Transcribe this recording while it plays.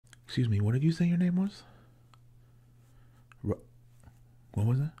Excuse me, what did you say your name was? What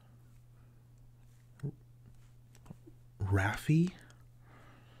was it? Raffy?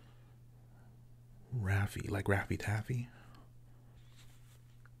 Raffy, like Raffy Taffy?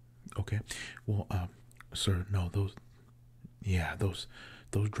 Okay. Well, sir, no, those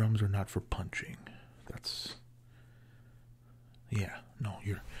drums are not for punching. That's, yeah, no,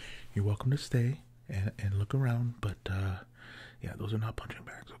 you're welcome to stay and look around, but, yeah, those are not punching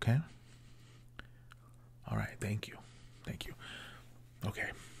bags, okay? All right, thank you. Thank you.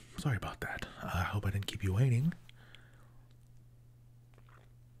 Okay, sorry about that. I hope I didn't keep you waiting.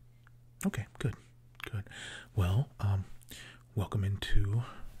 Okay, good, good. Well, welcome into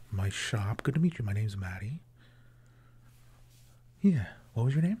my shop. Good to meet you. My name's Matty. Yeah, what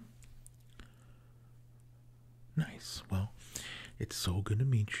was your name? Nice. Well, it's so good to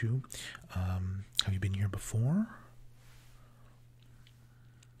meet you. Have you been here before?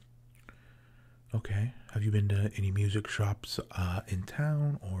 Okay. Have you been to any music shops in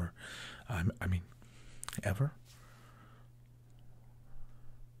town, or, I mean, ever?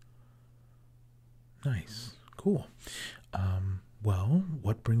 Nice. Cool. Well,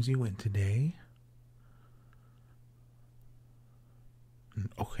 what brings you in today?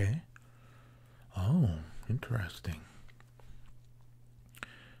 Okay. Oh, interesting.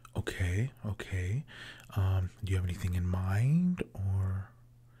 Okay, okay. Do you have anything in mind, or?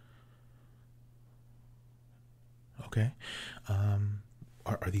 Okay.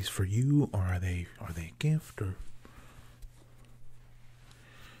 Are these for you, or are they a gift, or?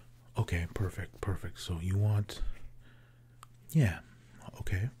 Okay, perfect, perfect. So you want, yeah,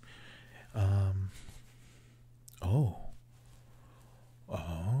 okay. Oh, oh,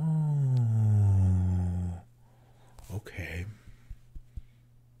 okay,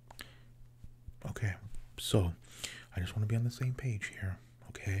 okay. So I just want to be on the same page here,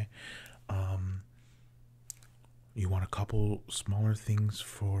 okay? You want a couple smaller things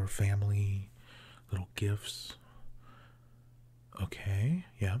for family, little gifts. Okay,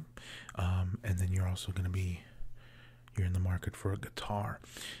 yeah. And then you're also going to be, you're in the market for a guitar.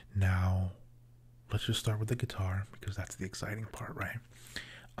 Now, let's just start with the guitar because that's the exciting part, right?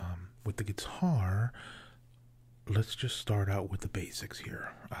 With the guitar, let's just start out with the basics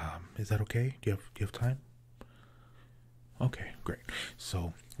here. Is that okay? Do you have time? Okay, great.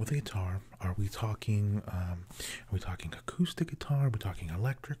 So with the guitar, are we talking acoustic guitar? Are we talking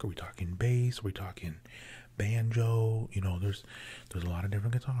electric? Are we talking bass? Are we talking banjo? You know, there's a lot of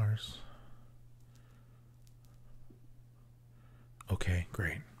different guitars. Okay,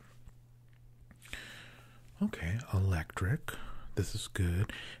 great. Okay, electric. This is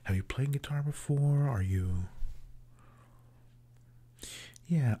good. Have you played guitar before? Are you?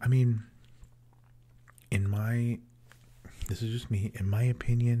 Yeah, I mean, in my, this is just me. In my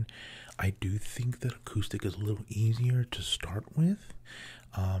opinion, I do think that acoustic is a little easier to start with.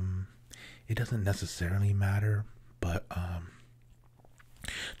 It doesn't necessarily matter, but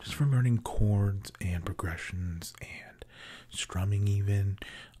just for learning chords and progressions and strumming even,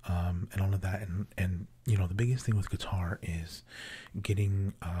 and all of that, and you know, the biggest thing with guitar is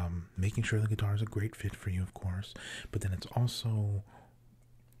getting making sure the guitar is a great fit for you, of course, but then it's also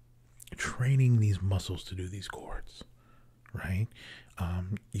training these muscles to do these chords, right?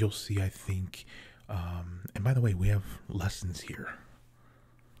 You'll see, I think, and by the way, we have lessons here.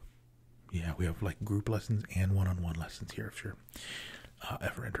 Yeah, we have like group lessons and one-on-one lessons here if you're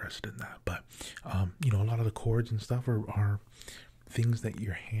ever interested in that. But you know, a lot of the chords and stuff are things that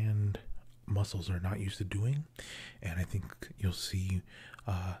your hand muscles are not used to doing, and I think you'll see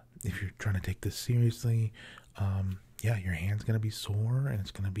if you're trying to take this seriously, yeah, your hand's gonna be sore, and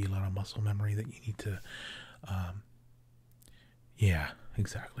it's gonna be a lot of muscle memory that you need to. Yeah,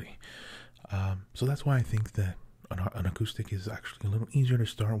 exactly. So that's why I think that an acoustic is actually a little easier to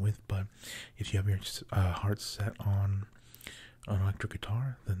start with, but if you have your heart set on an electric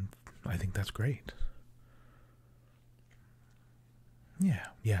guitar, then I think that's great. Yeah,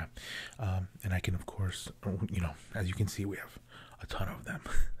 yeah. And I can, of course, you know, as you can see, we have a ton of them.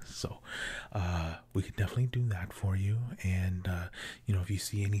 So we could definitely do that for you. And, you know, if you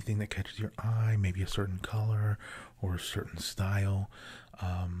see anything that catches your eye, maybe a certain color or a certain style,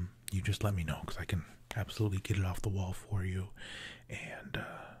 you just let me know, because I can absolutely get it off the wall for you and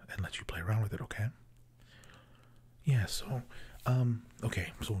let you play around with it, okay? Yeah, so,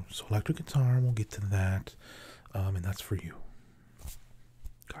 okay, so electric guitar, we'll get to that, and that's for you.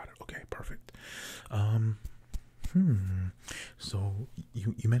 Got it. Okay, perfect. So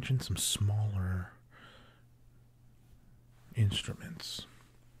you mentioned some smaller instruments.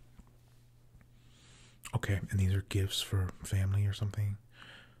 Okay, and these are gifts for family or something?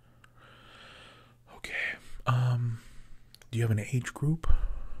 you have an age group?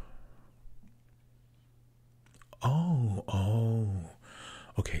 Oh.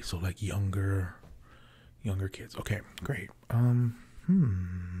 Okay, so like younger kids. Okay, great. Do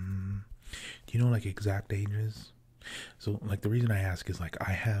you know like exact ages? So like the reason I ask is like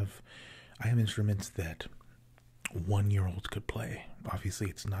I have instruments that 1-year-olds could play. Obviously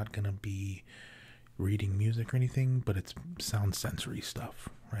it's not gonna be reading music or anything, but it's sound sensory stuff,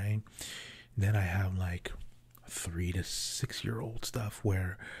 right? Then I have like 3 to 6-year-old stuff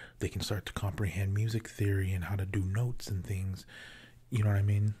where they can start to comprehend music theory and how to do notes and things. You know what I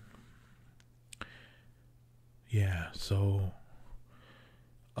mean? Yeah, so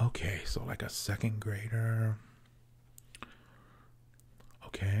okay, so like a 2nd grader.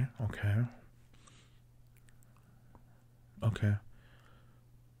 Okay.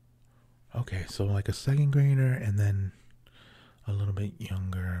 Okay, so like a 2nd grader and then a little bit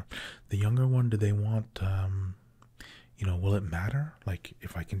younger. The younger one, do they want will it matter? Like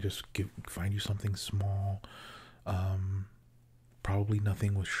if I can just find you something small, probably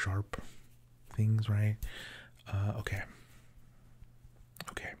nothing with sharp things, right? Okay.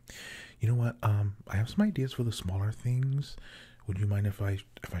 You know what? I have some ideas for the smaller things. Would you mind if I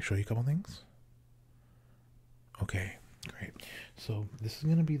show you a couple things? Okay, great. So this is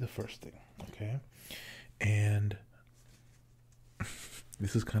gonna be the first thing, okay? And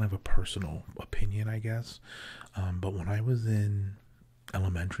this is kind of a personal opinion, I guess. But when I was in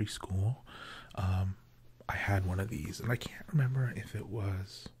elementary school, I had one of these, and I can't remember if it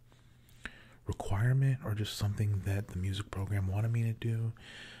was requirement or just something that the music program wanted me to do.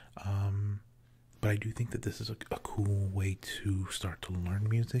 But I do think that this is a cool way to start to learn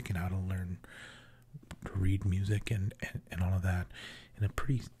music and how to learn to read music and all of that in a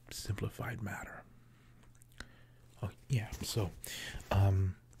pretty simplified manner. Oh, yeah, so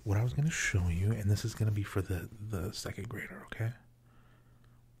what I was going to show you, and this is going to be for the 2nd grader, okay?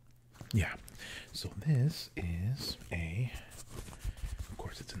 Yeah, so this is of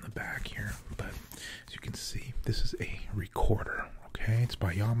course it's in the back here, but as you can see, this is a recorder, okay? It's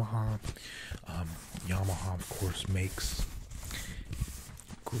by Yamaha. Yamaha, of course, makes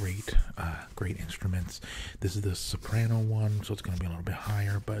great instruments. This is the soprano one, so it's going to be a little bit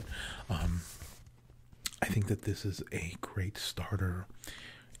higher, but I think that this is a great starter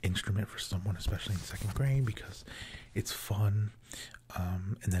instrument for someone, especially in 2nd grade, because it's fun,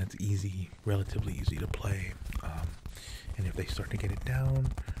 and then it's relatively easy to play, and if they start to get it down,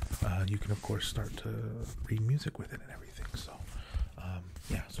 you can of course start to read music with it and everything. So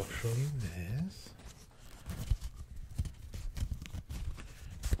yeah, so I'll show you this,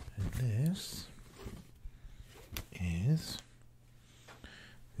 and this is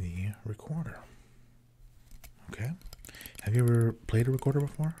the recorder. Okay, have you ever played a recorder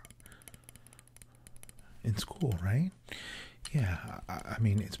before? In school, right? Yeah, I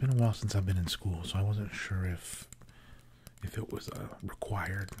mean, it's been a while since I've been in school, so I wasn't sure if it was a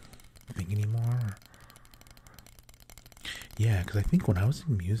required thing anymore. Yeah, because I think when I was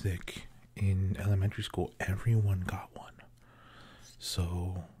in music in elementary school, everyone got one.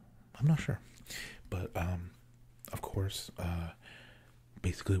 So I'm not sure, but of course,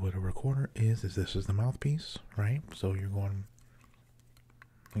 basically what a recorder is this is the mouthpiece, right? So you're going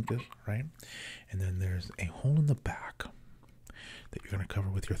like this, right? And then there's a hole in the back that you're going to cover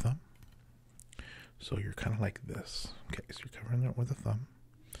with your thumb. So you're kind of like this. Okay, so you're covering it with a thumb,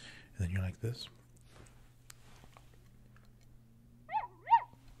 and then you're like this.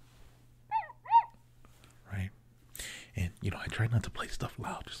 Right? And I try not to play stuff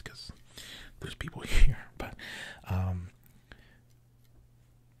loud just because there's people here, but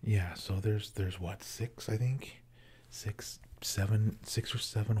yeah, so there's what, 6, I think, 6 or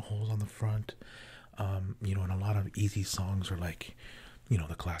 7 holes on the front. And a lot of easy songs are like,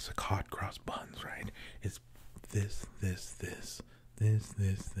 the classic hot cross buns, right? It's this.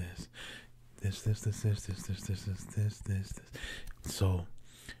 So,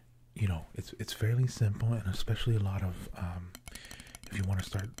 it's fairly simple, and especially a lot of if you want to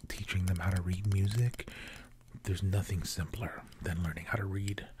start teaching them how to read music, there's nothing simpler than learning how to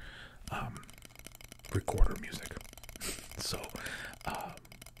read recorder music. So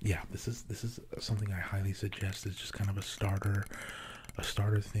yeah, this is something I highly suggest. It's just kind of a starter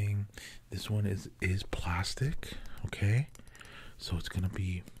thing. This one is plastic, okay? So it's gonna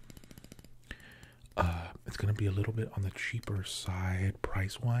be a little bit on the cheaper side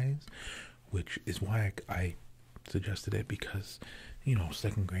price wise, which is why I suggested it, because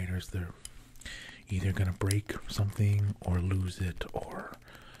 2nd graders, they're either gonna break something or lose it, or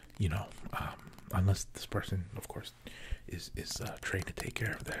unless this person, of course, is trained to take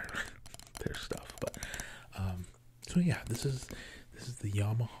care of their stuff. But So yeah, this is the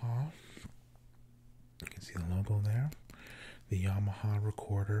Yamaha. You can see the logo there, the Yamaha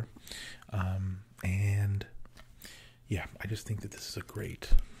recorder, and yeah, I just think that this is a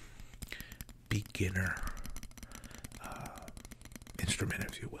great beginner instrument,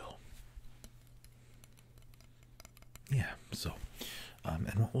 if you will. Yeah, so,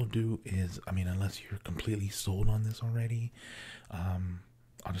 and what we'll do is, I mean, unless you're completely sold on this already,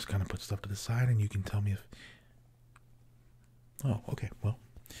 I'll just kind of put stuff to the side and you can tell me if, oh, okay, well,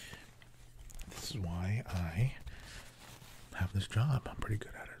 this is why I have this job. I'm pretty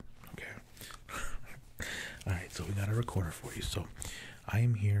good at it, okay? Alright, so we got a recorder for you. So, I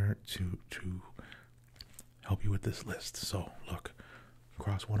am here to help you with this list. So, look,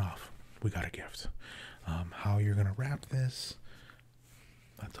 cross one off. We got a gift. How you're gonna wrap this,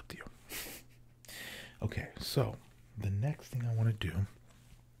 that's up to you. Okay, so the next thing I want to do,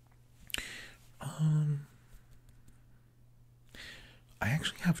 I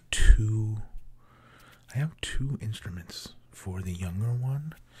actually have two instruments for the younger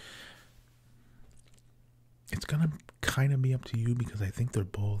one. It's gonna kind of be up to you because I think they're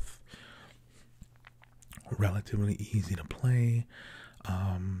both relatively easy to play.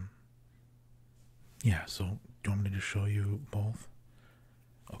 Yeah, so do you want me to just show you both?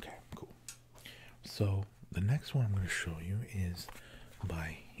 Okay, cool. So the next one I'm going to show you is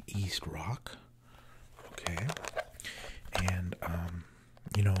by East Rock. Okay, and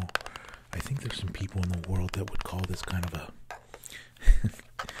you know, I think there's some people in the world that would call this kind of a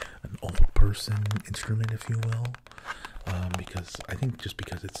an old person instrument, if you will, because I think just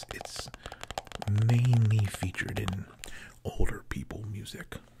because it's mainly featured in older people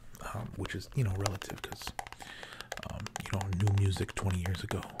music, which is, you know, relative because you know, new music 20 years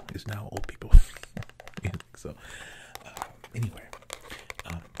ago is now old people music. So anyway,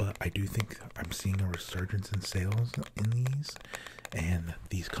 but I do think I'm seeing a resurgence in sales in these, and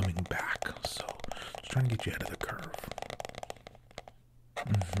these coming back, so just trying to get you ahead of the curve.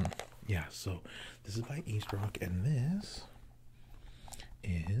 Yeah, so this is by East Rock, and this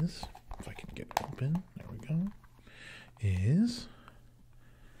is, if I can get it open, there we go,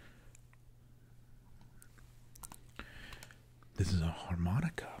 this is a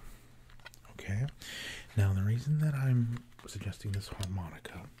harmonica. Okay, now the reason that I'm suggesting this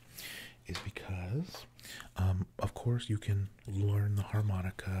harmonica is because of course you can learn the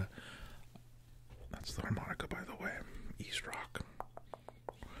harmonica. That's the harmonica, by the way, East Rock.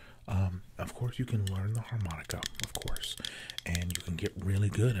 Of course you can learn the harmonica, of course, and you can get really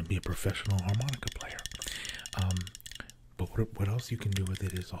good and be a professional harmonica player. But what else you can do with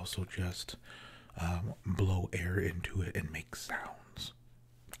it is also just blow air into it and make sounds,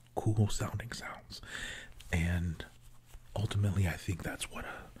 cool sounding sounds. And ultimately I think that's what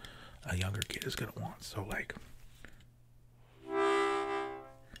a younger kid is gonna want. So like,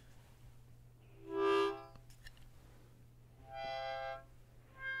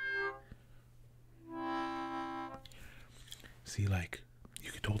 see, like, you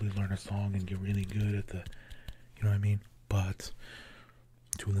could totally learn a song and get really good at the, you know what I mean? But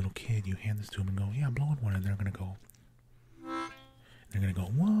to a little kid, you hand this to them and go, yeah, I'm blowing one, and they're gonna go,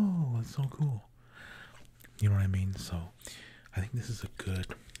 whoa, that's so cool. You know what I mean? So I think this is a good,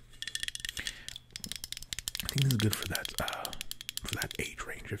 for that age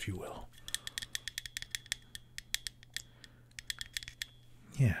range, if you will.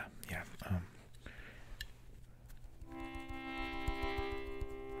 Yeah.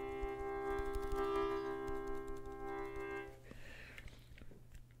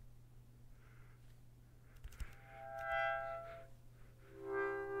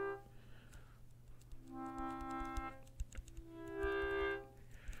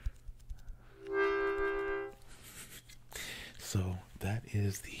 So that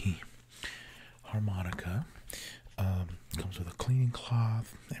is the harmonica. Comes with a cleaning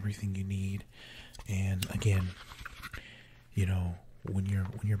cloth, everything you need. And again, you know, when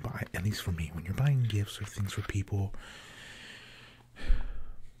you're buying, at least for me, when you're buying gifts or things for people,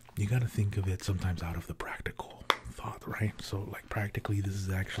 you got to think of it sometimes out of the practical thought, right? So like, practically, this is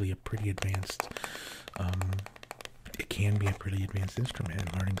actually a pretty advanced, it can be a pretty advanced instrument,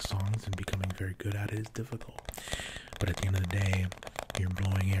 and learning songs and becoming very good at it is difficult. But at the end of the day, you're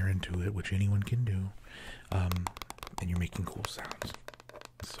blowing air into it, which anyone can do, and you're making cool sounds.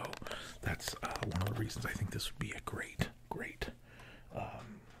 So that's one of the reasons I think this would be a great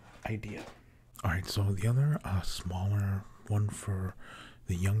idea. Alright, so the other smaller one for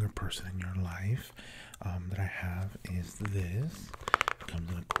the younger person in your life that I have is this. It comes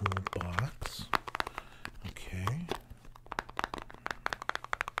in a cool box. Okay.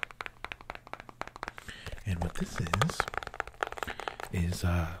 And what this is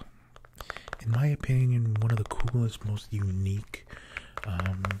in my opinion, one of the coolest, most unique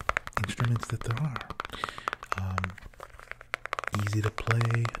instruments that there are. Easy to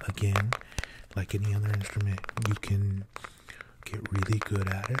play, again, like any other instrument. You can get really good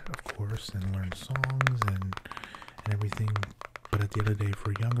at it, of course, and learn songs and everything. But at the end of the day,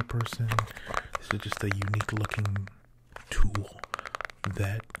 for a younger person, this is just a unique looking tool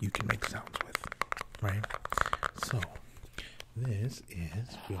that you can make sounds with, right? So, this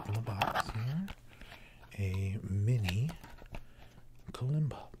is, we open the box here, a mini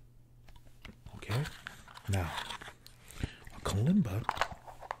kalimba. Okay? Now, a kalimba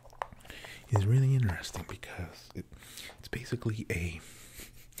is really interesting because it's basically a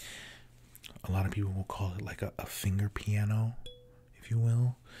lot of people will call it like a finger piano, if you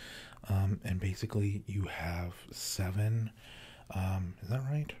will. And basically you have 7, is that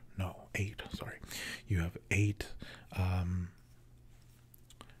right? No, 8, sorry. You have 8,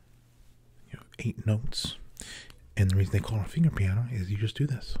 8 notes. And the reason they call it a finger piano is you just do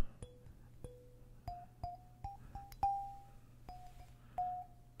this.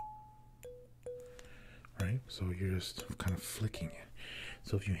 Right? So you're just kind of flicking it.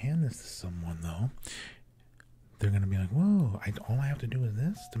 So if you hand this to someone, though, they're going to be like, whoa, all I have to do is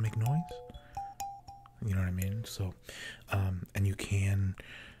this to make noise? You know what I mean? So, and you can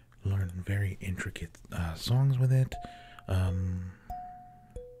learn very intricate songs with it. And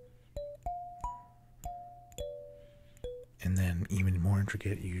then even more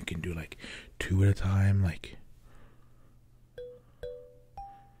intricate, you can do like 2 at a time, like...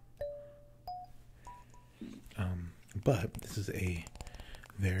 but this is a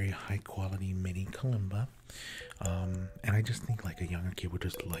very high quality mini kalimba, and I just think like a younger kid would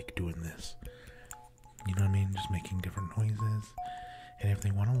just like doing this, you know what I mean, just making different noises. And if they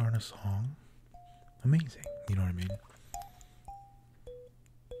want to learn a song, amazing, you know what I mean.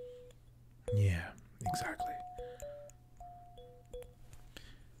 Yeah, exactly.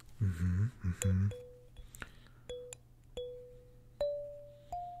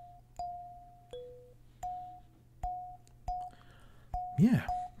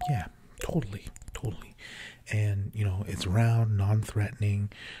 Yeah, totally. And, you know, it's round,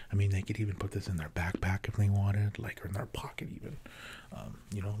 non-threatening. I mean, they could even put this in their backpack if they wanted, like, or in their pocket even.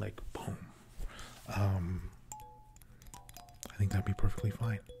 You know, like, boom. I think that'd be perfectly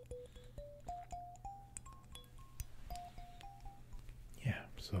fine. Yeah,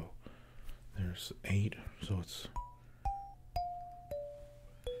 so there's 8, so it's...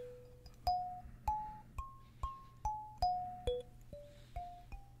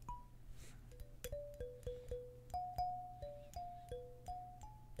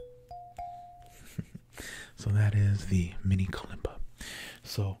 So that is the mini kalimba.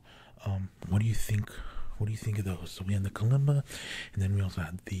 So, what do you think? What do you think of those? So we had the kalimba, and then we also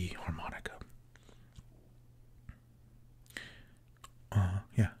had the harmonica.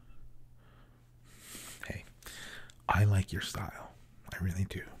 Yeah. Hey, I like your style. I really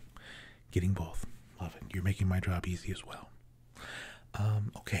do. Getting both, love it. You're making my job easy as well.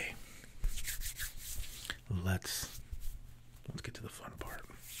 Okay. Let's get to the fun part.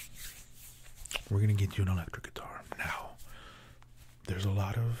 We're gonna get you an electric guitar. Now, there's a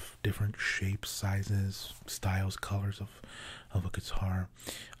lot of different shapes, sizes, styles, colors of a guitar.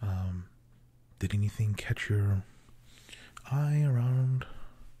 Did anything catch your eye around?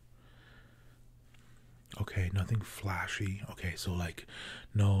 Okay, nothing flashy. Okay, so like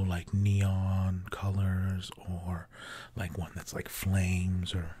no like neon colors, or like one that's like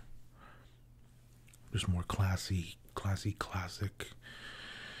flames, or just more classic.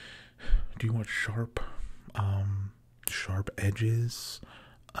 Do you want sharp edges,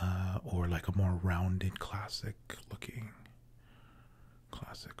 or like a more rounded classic looking?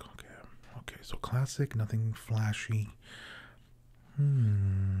 Classic, okay, so classic, nothing flashy. Do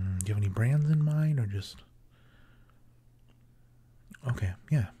you have any brands in mind, or just... Okay,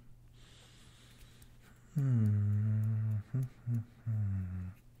 yeah.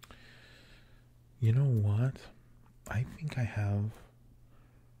 You know what? I think I have...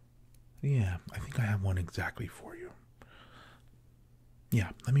 Yeah, I think I have one exactly for you. Yeah,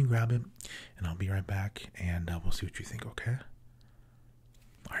 let me grab it, and I'll be right back, and we'll see what you think, okay?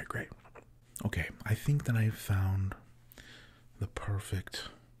 Alright, great. Okay, I think that I've found the perfect,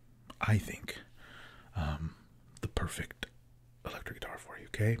 the perfect electric guitar for you,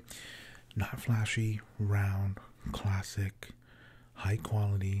 okay? Not flashy, round, classic, high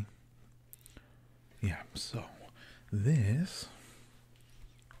quality. Yeah, so this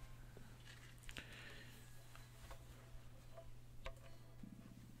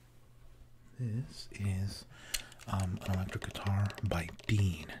this is an electric guitar by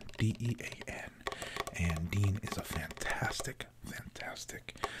Dean, D-E-A-N. And Dean is a fantastic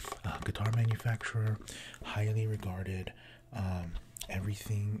guitar manufacturer, highly regarded.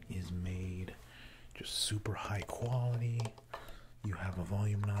 Everything is made just super high quality. You have a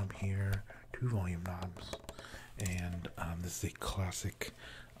volume knob here, 2 volume knobs, and this is a classic,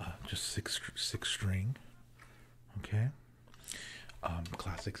 just six string. Okay,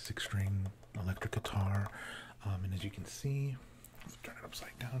 classic 6-string electric guitar, and as you can see, let's turn it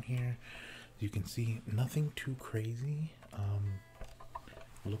upside down here. You can see nothing too crazy,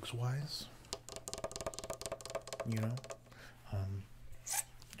 looks wise, you know,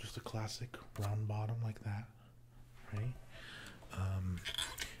 just a classic round bottom like that, right?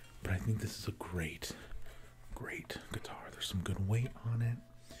 But I think this is a great guitar. There's some good weight on it,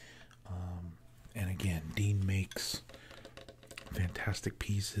 and again, Dean makes fantastic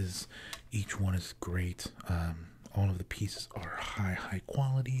pieces. Each one is great. All of the pieces are high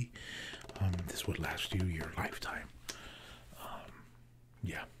quality. This would last you your lifetime.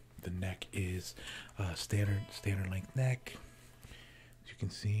 Yeah, the neck is standard length neck. As you can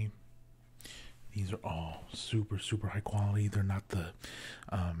see, these are all super high quality. They're not the,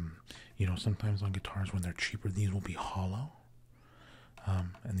 you know, sometimes on guitars when they're cheaper, these will be hollow,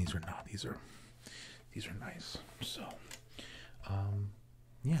 and these are not. These are nice. So,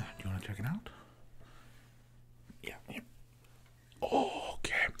 yeah, do you want to check it out? Yeah. Oh,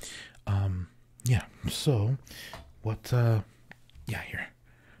 okay. Yeah. So, what? Yeah, here.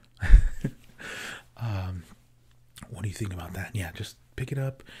 What do you think about that? Yeah, just pick it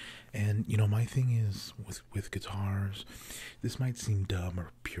up. And you know, my thing is with guitars, this might seem dumb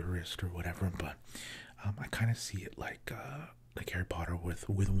or purist or whatever, but I kind of see it like Harry Potter with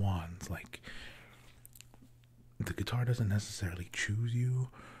wands. Like, the guitar doesn't necessarily choose you,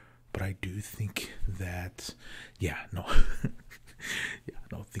 but I do think that, yeah, no,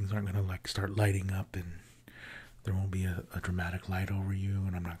 things aren't gonna like start lighting up, and there won't be a dramatic light over you,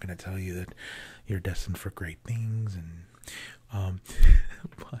 and I'm not gonna tell you that you're destined for great things, and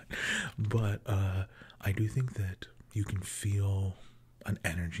but I do think that you can feel an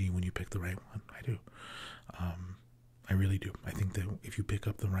energy when you pick the right one. I do. I really do. I think that if you pick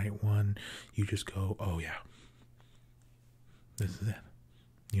up the right one, you just go, oh yeah, this is it.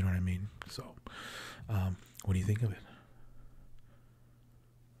 You know what I mean? So, what do you think of it?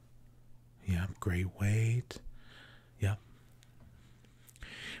 Yeah, great weight.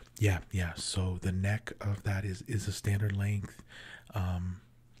 Yeah. So the neck of that is a standard length.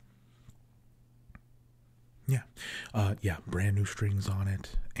 Yeah, brand new strings on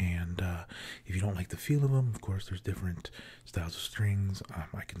it. And if you don't like the feel of them, of course, there's different styles of strings.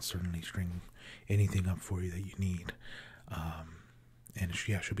 I can certainly string anything up for you that you need. And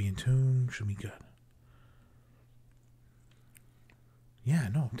should be in tune, should be good. Yeah,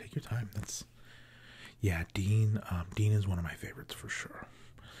 no, take your time. Yeah, Dean is one of my favorites for sure.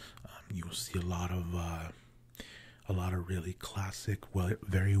 You will see a lot of really classic,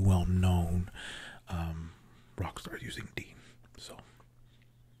 very well known rock stars using Dean. So,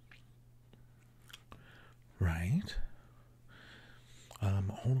 right.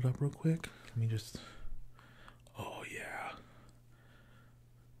 Hold it up real quick. Let me just. Oh yeah,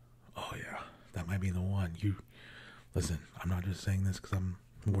 that might be the one. You listen. I'm not just saying this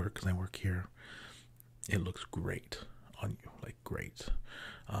because I work here. It looks great on you, like great.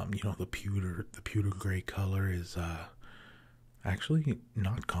 You know, the pewter gray color is actually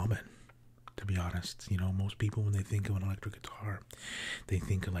not common, to be honest. You know, most people, when they think of an electric guitar, they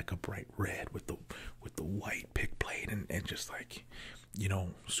think of like a bright red with the white pick plate and just like, you know,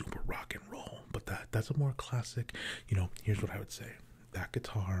 super rock and roll. But that's a more classic. You know, here's what I would say: that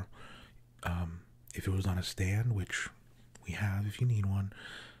guitar, if it was on a stand, which we have if you need one,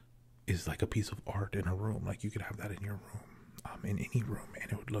 is like a piece of art in a room. Like, you could have that in your room, in any room,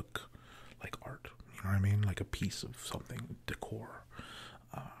 and it would look like art. You know what I mean? Like a piece of something, decor.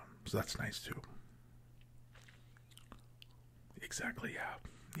 So that's nice too. Exactly.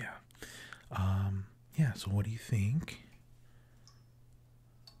 Yeah. Yeah. So what do you think?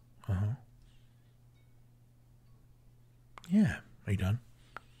 Yeah. Are you done?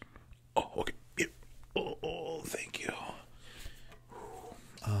 Oh, okay. Yeah. Oh, thank you.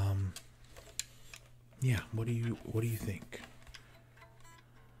 Yeah. What do you think?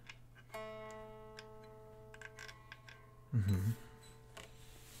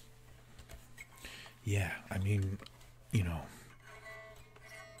 Yeah. I mean, you know.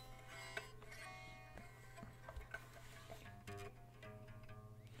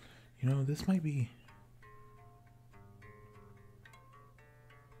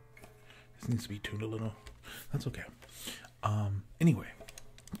 This needs to be tuned a little. That's okay. Anyway,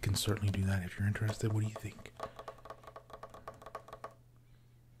 you can certainly do that if you're interested. What do you think?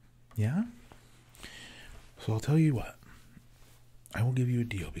 Yeah? So I'll tell you what. I will give you a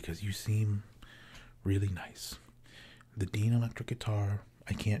deal because you seem really nice. The Dean electric guitar,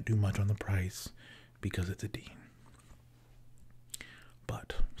 I can't do much on the price because it's a Dean.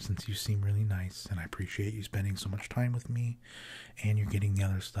 But since you seem really nice and I appreciate you spending so much time with me and you're getting the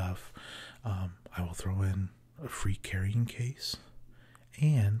other stuff, I will throw in a free carrying case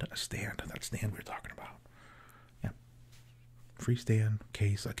and a stand. That stand we were talking about. Yeah. Free stand,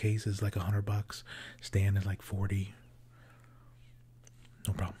 case. A case is like $100. Stand is like 40.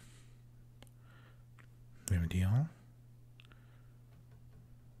 No problem. We have a deal?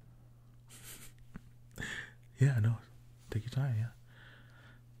 Yeah, no. Take your time, yeah.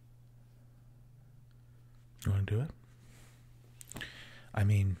 You want to do it? I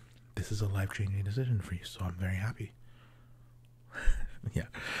mean, this is a life-changing decision for you, so I'm very happy. Yeah.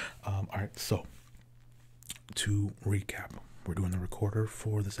 Alright, so to recap, we're doing the recorder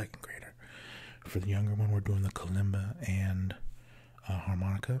for the second grader. For the younger one, we're doing the kalimba and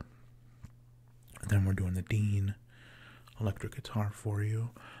harmonica. And then we're doing the Dean electric guitar for you.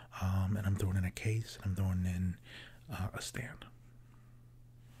 And I'm throwing in a case, and I'm throwing in a stand.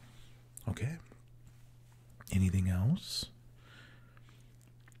 Okay? Anything else?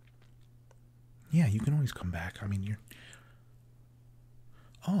 Yeah, you can always come back. I mean, you're...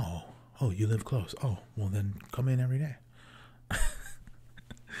 Oh, you live close. Oh, well then come in every day.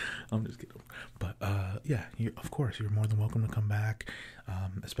 I'm just kidding. But, yeah, of course, you're more than welcome to come back,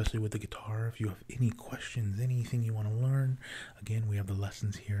 especially with the guitar. If you have any questions, anything you want to learn, again, we have the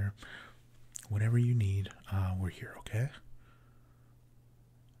lessons here. Whatever you need, we're here, okay?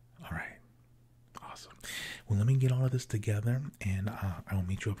 All right. Awesome. Well, let me get all of this together, and I will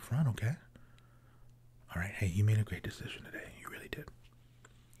meet you up front, okay? All right. Hey, you made a great decision today. You really did.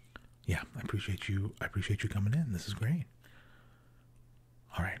 Yeah, I appreciate you. I appreciate you coming in. This is great.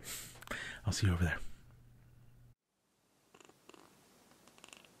 All right. I'll see you over there.